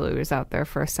possibility was out there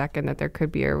for a second that there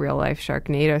could be a real life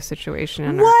Sharknado situation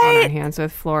on our hands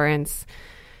with Florence.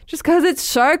 Just because it's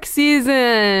shark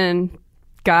season,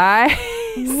 guys.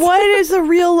 What does a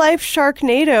real life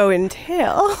Sharknado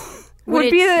entail?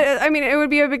 It would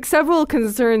be a big several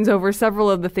concerns over several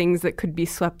of the things that could be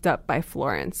swept up by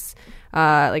Florence,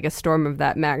 like a storm of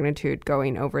that magnitude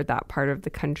going over that part of the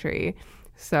country.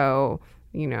 So,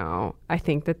 I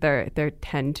think that there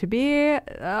tend to be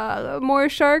more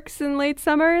sharks in late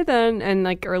summer and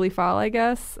like early fall, I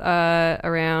guess,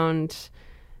 around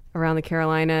the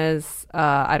Carolinas.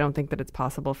 I don't think that it's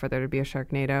possible for there to be a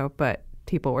Sharknado, but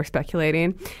people were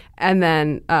speculating. And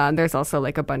then there's also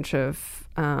like a bunch of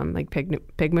like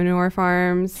pig manure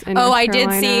farms in North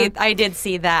Carolina. I did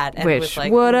see that, and which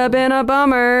would have been a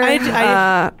bummer.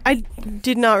 I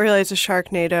did not realize a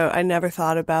Sharknado. I never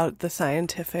thought about the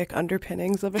scientific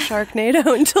underpinnings of a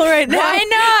Sharknado until right now. Why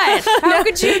not? How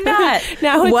could you not?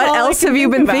 What else have you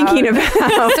been thinking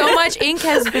about? So much ink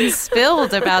has been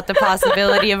spilled about the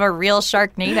possibility of a real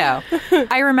Sharknado.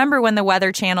 I remember when the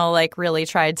Weather Channel really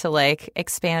tried to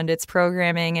expand its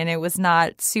programming, and it was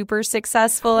not super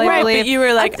successful. I believe. But you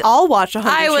were like, I'll watch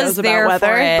 100 shows about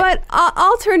weather. But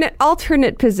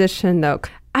alternate position though.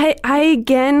 I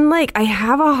again I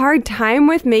have a hard time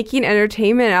with making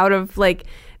entertainment out of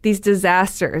these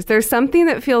disasters. There's something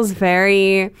that feels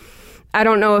very, I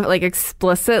don't know if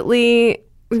explicitly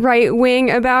right wing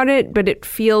about it, but it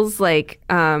feels like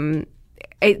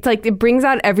it's it brings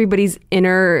out everybody's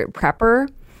inner prepper.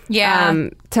 Yeah.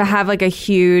 To have a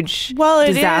huge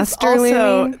disaster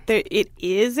looming. It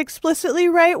is explicitly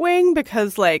right wing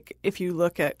because if you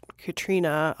look at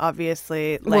Katrina,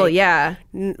 obviously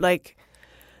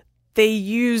they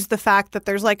use the fact that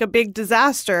there's a big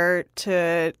disaster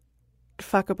to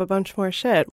fuck up a bunch more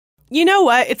shit. You know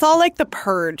what? It's all like The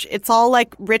Purge. It's all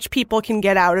rich people can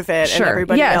get out of it and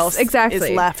everybody else is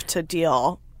left to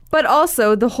deal. But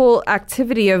also the whole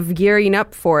activity of gearing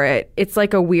up for it, it's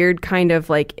a weird kind of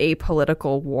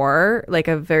apolitical war,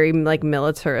 a very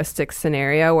militaristic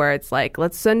scenario where it's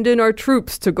let's send in our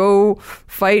troops to go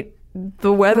fight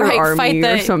the weather army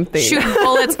or something. Shoot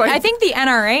bullets. I think the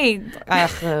NRA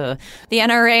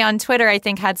on Twitter, I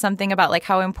think, had something about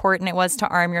how important it was to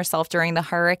arm yourself during the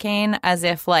hurricane, as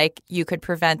if you could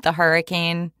prevent the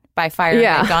hurricane by firing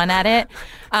a gun at it.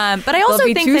 But I also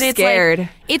think that it's scared.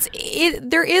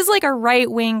 There is a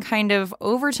right wing kind of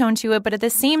overtone to it, but at the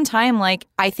same time,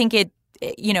 I think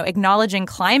acknowledging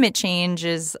climate change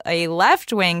is a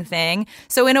left wing thing.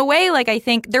 So in a way, I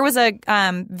think there was a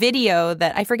video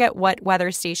that I forget what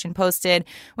weather station posted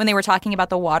when they were talking about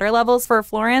the water levels for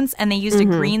Florence, and they used a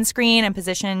green screen and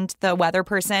positioned the weather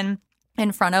person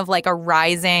in front of a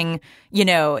rising,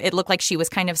 it looked like she was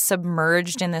kind of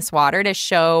submerged in this water to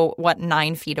show what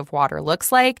 9 feet of water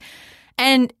looks like.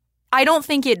 And I don't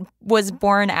think it was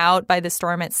borne out by the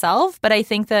storm itself, but I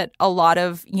think that a lot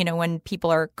of, when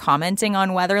people are commenting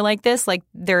on weather like this,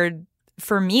 they're,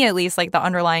 for me at least, the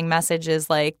underlying message is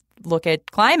look at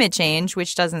climate change,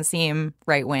 which doesn't seem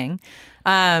right wing.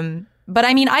 But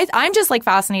I mean, I'm just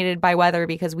fascinated by weather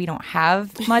because we don't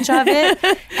have much of it,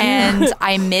 and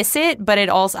I miss it. But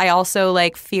I also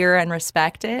fear and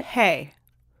respect it. Hey,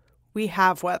 we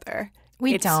have weather.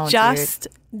 It's just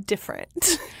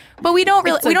different. But we don't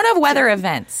have weather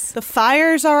events. The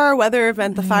fires are our weather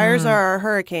event. The fires are our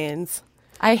hurricanes.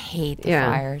 I hate the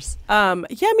fires. Yeah,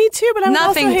 me too. But I'm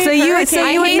nothing. Also hate so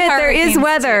you admit there is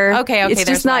weather. Okay. It's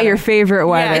just not your favorite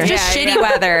weather. Yeah, it's just shitty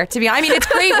weather. To be, I mean, it's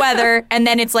great weather, and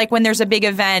then it's when there's a big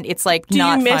event, it's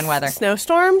not fun weather.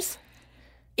 Snowstorms?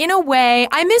 In a way,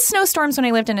 I miss snowstorms when I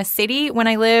lived in a city. When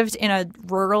I lived in a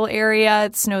rural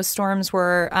area, snowstorms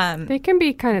were... they can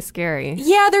be kind of scary.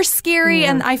 Yeah, they're scary,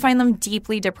 and I find them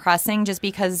deeply depressing just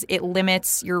because it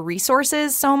limits your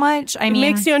resources so much. I mean,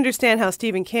 it makes you understand how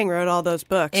Stephen King wrote all those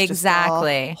books.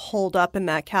 Exactly. Just all holed up in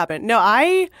that cabin. No,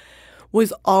 I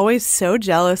was always so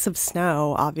jealous of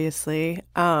snow, obviously.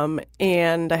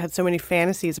 And I had so many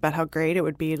fantasies about how great it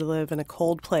would be to live in a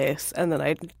cold place. And then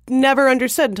I never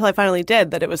understood until I finally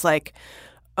did that it was like,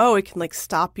 oh, it can like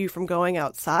stop you from going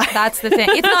outside. That's the thing.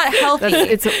 It's not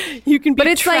healthy. You can be But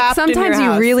it's like trapped in your sometimes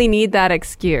you house. really need that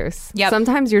excuse. Yep.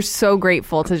 Sometimes you're so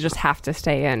grateful to just have to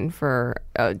stay in for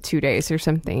 2 days or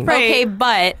something. Right. Okay,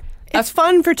 but... It's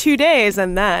fun for 2 days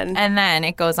and then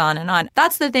it goes on and on.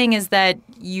 That's the thing is that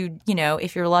you know,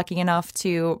 if you're lucky enough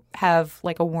to have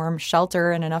like a warm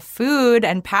shelter and enough food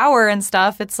and power and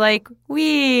stuff, it's like,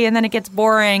 and then it gets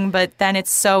boring, but then it's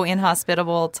so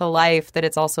inhospitable to life that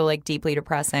it's also like deeply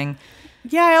depressing.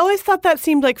 Yeah, I always thought that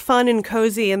seemed like fun and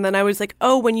cozy. And then I was like,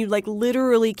 oh, when you like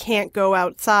literally can't go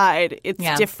outside, it's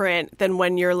different than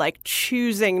when you're like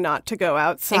choosing not to go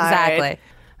outside. Exactly.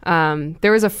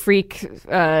 There was a freak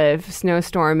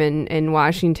snowstorm in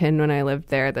Washington when I lived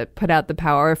there that put out the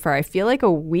power for I feel like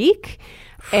a week,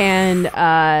 and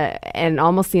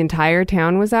almost the entire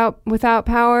town was out without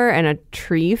power, and a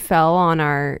tree fell on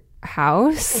our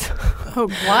house. Oh,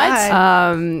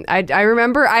 what? I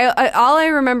remember. All I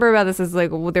remember about this is like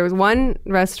there was one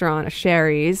restaurant, a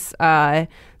Sherry's, that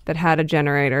had a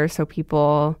generator, so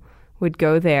people would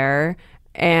go there,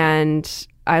 and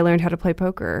I learned how to play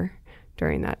poker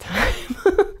during that time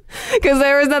because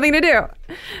there was nothing to do.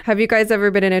 Have you guys ever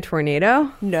been in a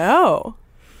tornado? No.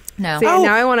 See,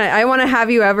 now I want to have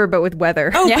you ever, but with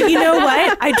weather. Oh, but you know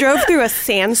what? I drove through a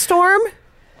sandstorm.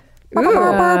 Well,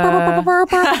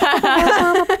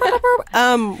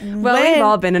 we've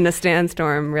all been in a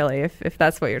sandstorm, really, if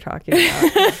that's what you're talking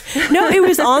about. No, it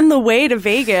was on the way to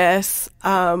Vegas,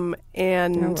 and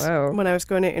when I was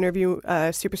going to interview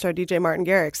superstar DJ Martin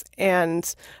Garrix,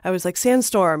 and I was like,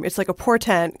 sandstorm, it's like a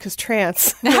portent, because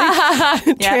trance.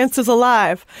 Trance is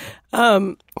alive.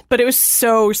 But it was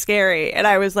so scary, and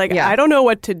I was like, I don't know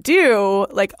what to do.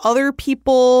 Like, other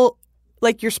people...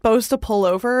 Like, you're supposed to pull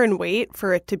over and wait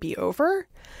for it to be over,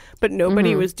 but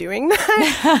nobody was doing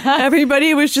that.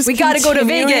 Everybody was just we got to go to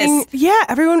Vegas. Yeah,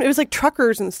 everyone, it was like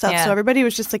truckers and stuff. So everybody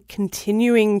was just like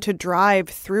continuing to drive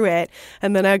through it.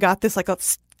 And then I got this like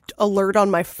alert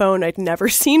on my phone I'd never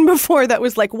seen before that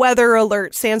was like weather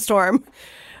alert, sandstorm.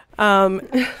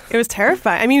 It was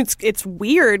terrifying. I mean, it's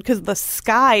weird because the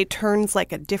sky turns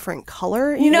like a different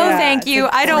color. Thank you.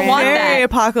 I don't want that. Very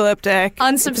apocalyptic.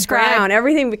 Unsubscribe. Brown.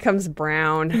 Everything becomes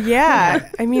brown. Yeah.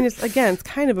 I mean, it's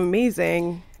kind of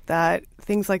amazing that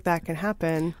things like that can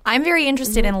happen. I'm very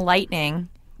interested in lightning.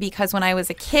 Because when I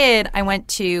was a kid, I went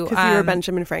to... Because you were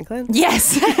Benjamin Franklin?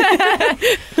 Yes.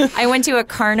 I went to a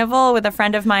carnival with a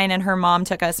friend of mine, and her mom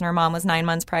took us, and her mom was 9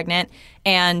 months pregnant.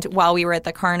 And while we were at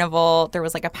the carnival, there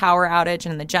was like a power outage,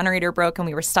 and the generator broke, and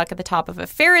we were stuck at the top of a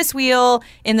Ferris wheel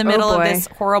in the middle of this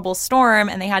horrible storm,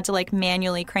 and they had to like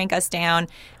manually crank us down.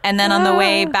 And then on the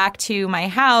way back to my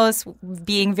house,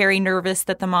 being very nervous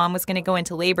that the mom was going to go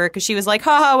into labor, because she was like,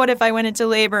 what if I went into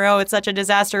labor? Oh, it's such a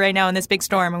disaster right now in this big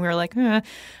storm. And we were like,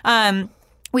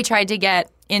 we tried to get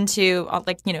into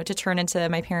to turn into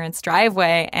my parents'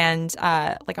 driveway, and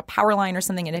like a power line or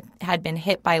something had been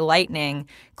hit by lightning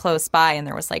close by, and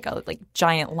there was like a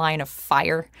giant line of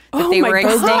fire that they were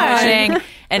extinguishing.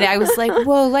 And I was like,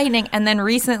 whoa, lightning. And then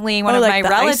recently one of my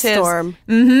relatives, ice storm.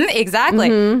 Exactly,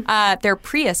 their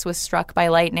Prius was struck by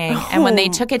lightning. And when they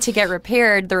took it to get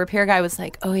repaired, the repair guy was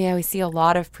like, oh yeah, we see a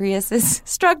lot of Priuses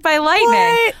struck by lightning.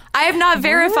 What? I have not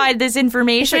verified this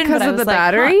information. Because of the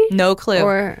battery? No clue.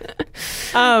 Or...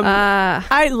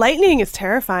 lightning is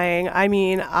terrifying. I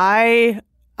mean,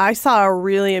 I saw a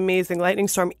really amazing lightning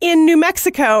storm in New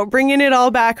Mexico, bringing it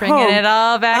all back home.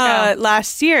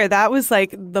 Last year. That was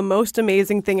like the most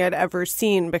amazing thing I'd ever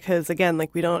seen because, again,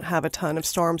 like we don't have a ton of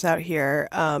storms out here.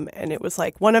 And it was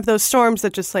like one of those storms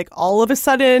that just like all of a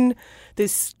sudden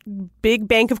this big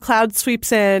bank of clouds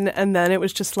sweeps in, and then it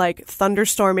was just like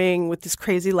thunderstorming with this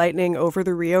crazy lightning over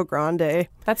the Rio Grande.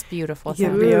 That's beautiful. Yeah,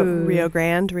 Rio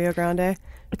Grande.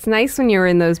 It's nice when you're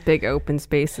in those big open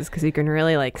spaces because you can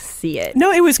really like see it.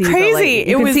 No, it was crazy.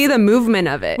 You can see the movement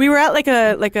of it. We were at like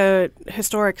a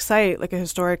historic site, like a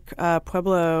historic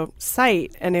Pueblo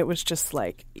site, and it was just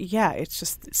like, it's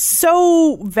just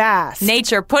so vast.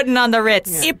 Nature putting on the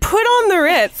Ritz. Yeah. It put on the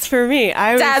Ritz for me.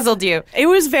 Dazzled you. It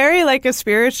was very like a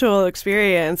spiritual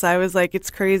experience. I was like, it's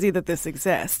crazy that this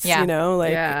exists,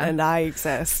 and I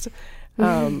exist.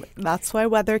 That's why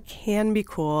weather can be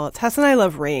cool. Tess and I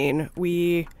love rain.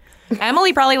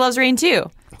 Emily probably loves rain too.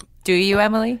 Do you,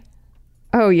 Emily?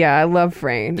 Oh, yeah, I love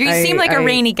rain. You seem like a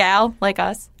rainy gal, like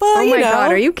us. Well, oh, my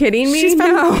God, are you kidding me?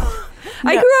 No.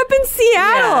 I grew up in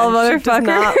Seattle, motherfucker. Does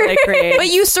not like rain. But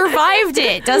you survived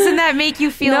it. Doesn't that make you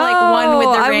feel like one with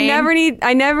the rain?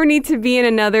 I never need to be in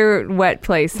another wet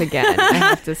place again, I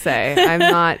have to say.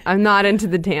 I'm not into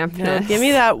the dampness. No, give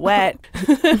me that wet.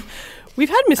 We've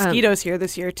had mosquitoes here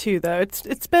this year, too, though.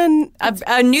 It's been...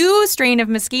 A new strain of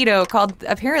mosquito called,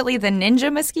 apparently, the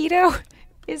ninja mosquito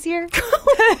is here.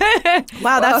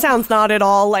 Wow, that sounds not at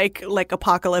all like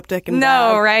apocalyptic and no,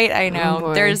 bad. Right? I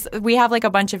know. Oh, we have like a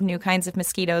bunch of new kinds of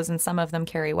mosquitoes, and some of them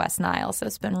carry West Nile, so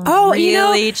it's been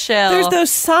really chill. There's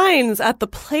those signs at the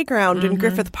playground in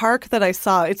Griffith Park that I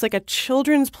saw. It's like a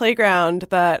children's playground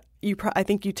that I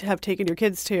think you have taken your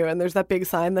kids to, and there's that big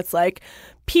sign that's like,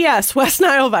 P.S. West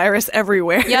Nile virus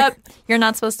everywhere. Yep. You're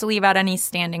not supposed to leave out any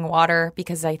standing water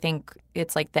because I think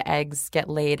it's like the eggs get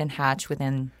laid and hatch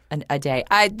within a day.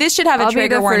 This should have a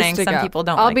trigger warning. Some people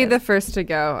don't I'll be the first to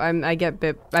go. I get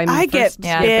bit. I get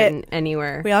bitten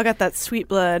anywhere. We all got that sweet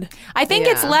blood. I think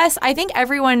it's less. I think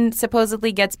everyone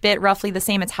supposedly gets bit roughly the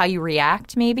same. It's how you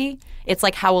react, maybe. It's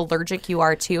like how allergic you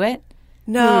are to it.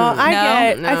 No,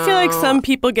 I feel like some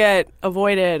people get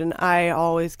avoided, and I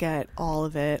always get all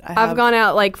of it. I've gone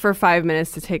out like for 5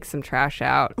 minutes to take some trash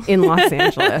out in Los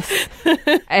Angeles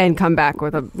and come back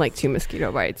with 2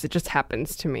 mosquito bites. It just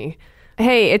happens to me.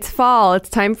 Hey, it's fall. It's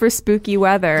time for spooky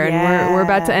weather, and we're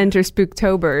about to enter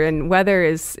Spooktober, and weather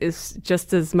is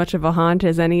just as much of a haunt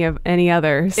as any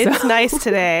other. So. It's nice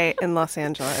today in Los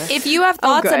Angeles. If you have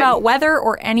thoughts about weather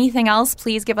or anything else,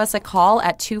 please give us a call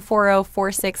at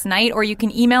 240-46-NIGHT, or you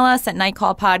can email us at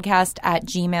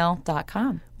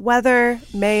nightcallpodcast@gmail.com. Weather,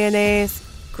 mayonnaise,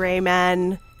 gray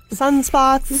men,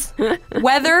 sunspots.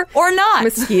 Weather or not.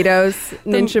 Mosquitoes,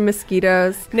 ninja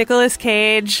mosquitoes. Nicolas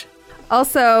Cage.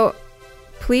 Also,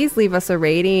 please leave us a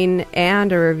rating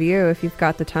and a review if you've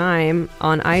got the time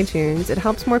on iTunes. It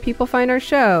helps more people find our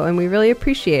show, and we really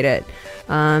appreciate it.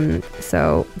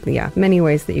 So, many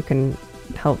ways that you can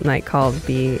help Night Call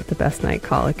be the best Night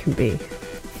Call it can be.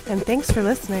 And thanks for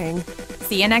listening.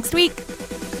 See you next week.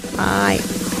 Bye.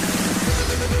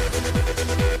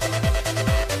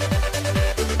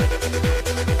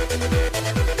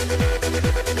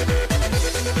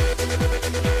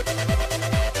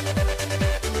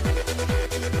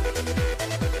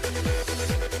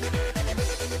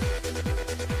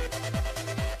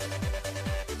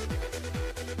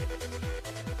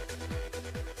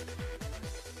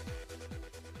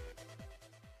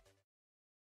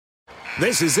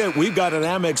 This is it. We've got an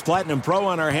Amex Platinum Pro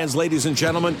on our hands, ladies and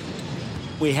gentlemen.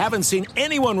 We haven't seen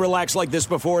anyone relax like this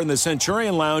before in the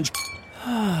Centurion Lounge.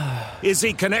 Is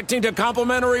he connecting to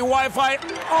complimentary Wi-Fi?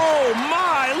 Oh,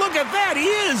 my! Look at that! He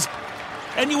is!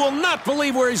 And you will not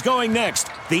believe where he's going next.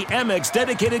 The Amex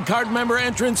dedicated card member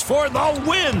entrance for the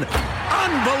win!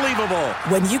 Unbelievable!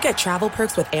 When you get travel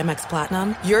perks with Amex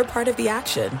Platinum, you're part of the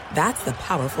action. That's the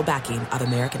powerful backing of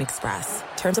American Express.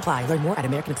 Terms apply. Learn more at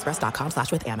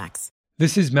americanexpress.com/withAmex.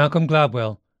 This is Malcolm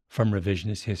Gladwell from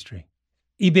Revisionist History.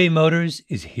 eBay Motors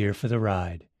is here for the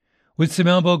ride. With some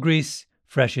elbow grease,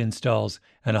 fresh installs,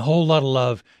 and a whole lot of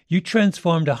love, you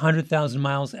transformed 100,000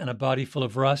 miles and a body full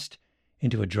of rust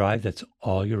into a drive that's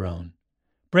all your own.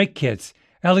 Brake kits,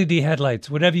 LED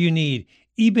headlights, whatever you need,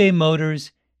 eBay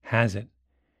Motors has it.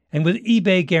 And with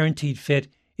eBay Guaranteed Fit,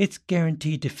 it's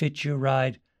guaranteed to fit your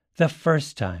ride the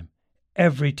first time,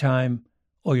 every time,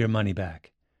 or your money back.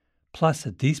 Plus,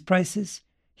 at these prices,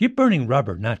 you're burning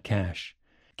rubber, not cash.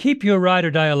 Keep your ride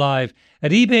or die alive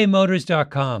at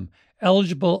ebaymotors.com.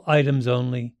 Eligible items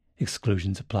only.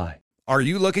 Exclusions apply. Are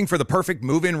you looking for the perfect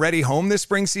move-in ready home this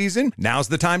spring season? Now's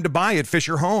the time to buy at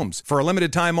Fisher Homes. For a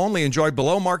limited time only, enjoy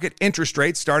below-market interest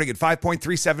rates starting at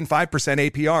 5.375%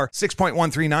 APR,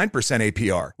 6.139%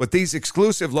 APR. With these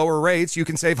exclusive lower rates, you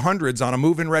can save hundreds on a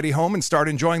move-in ready home and start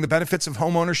enjoying the benefits of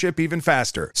homeownership even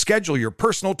faster. Schedule your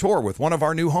personal tour with one of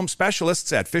our new home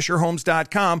specialists at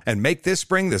FisherHomes.com and make this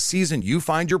spring the season you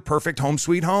find your perfect home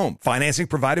sweet home. Financing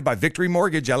provided by Victory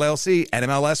Mortgage, LLC,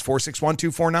 NMLS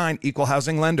 461249, Equal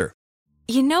Housing Lender.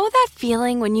 You know that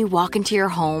feeling when you walk into your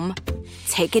home,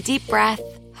 take a deep breath,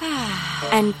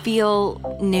 and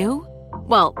feel new?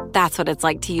 Well, that's what it's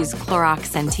like to use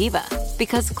Clorox Scentiva.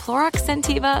 Because Clorox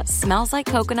Scentiva smells like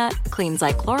coconut, cleans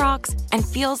like Clorox, and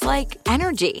feels like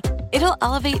energy. It'll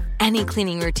elevate any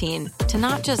cleaning routine to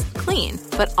not just clean,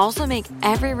 but also make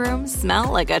every room smell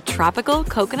like a tropical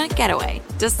coconut getaway.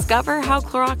 Discover how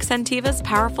Clorox Scentiva's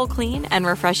powerful clean and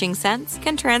refreshing scents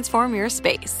can transform your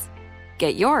space.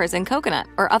 Get yours in coconut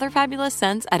or other fabulous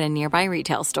scents at a nearby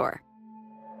retail store.